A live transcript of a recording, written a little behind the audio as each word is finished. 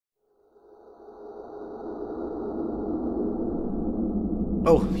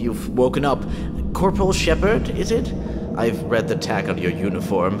Oh, you've woken up. Corporal Shepard, is it? I've read the tag on your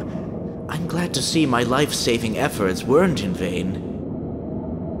uniform. I'm glad to see my life-saving efforts weren't in vain.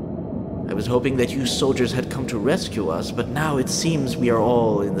 I was hoping that you soldiers had come to rescue us, but now it seems we are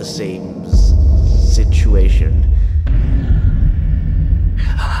all in the same situation.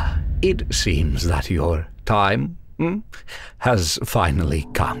 It seems that your time has finally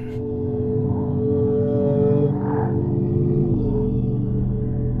come.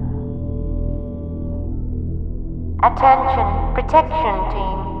 Attention, protection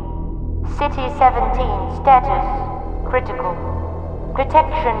team. City 17 status critical.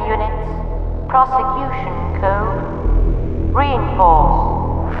 Protection units. Prosecution code.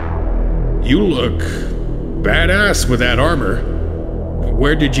 Reinforce. You look badass with that armor.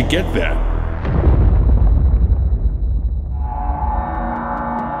 Where did you get that?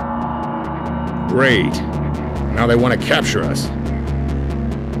 Great. Now they want to capture us.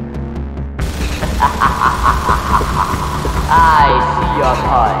 I see your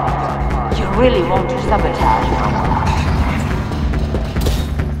point. You really want to sabotage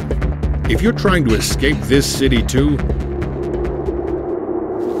me? If you're trying to escape this city too,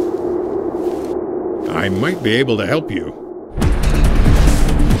 I might be able to help you.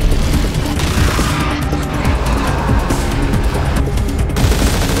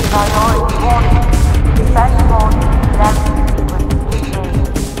 Priority warning. Transport level sequence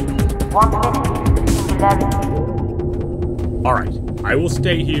 1 minute to 11. Alright, I will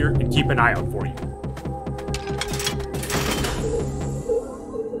stay here and keep an eye out for you.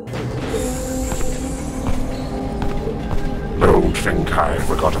 Don't think I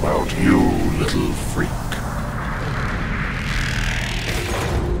forgot about you, little freak.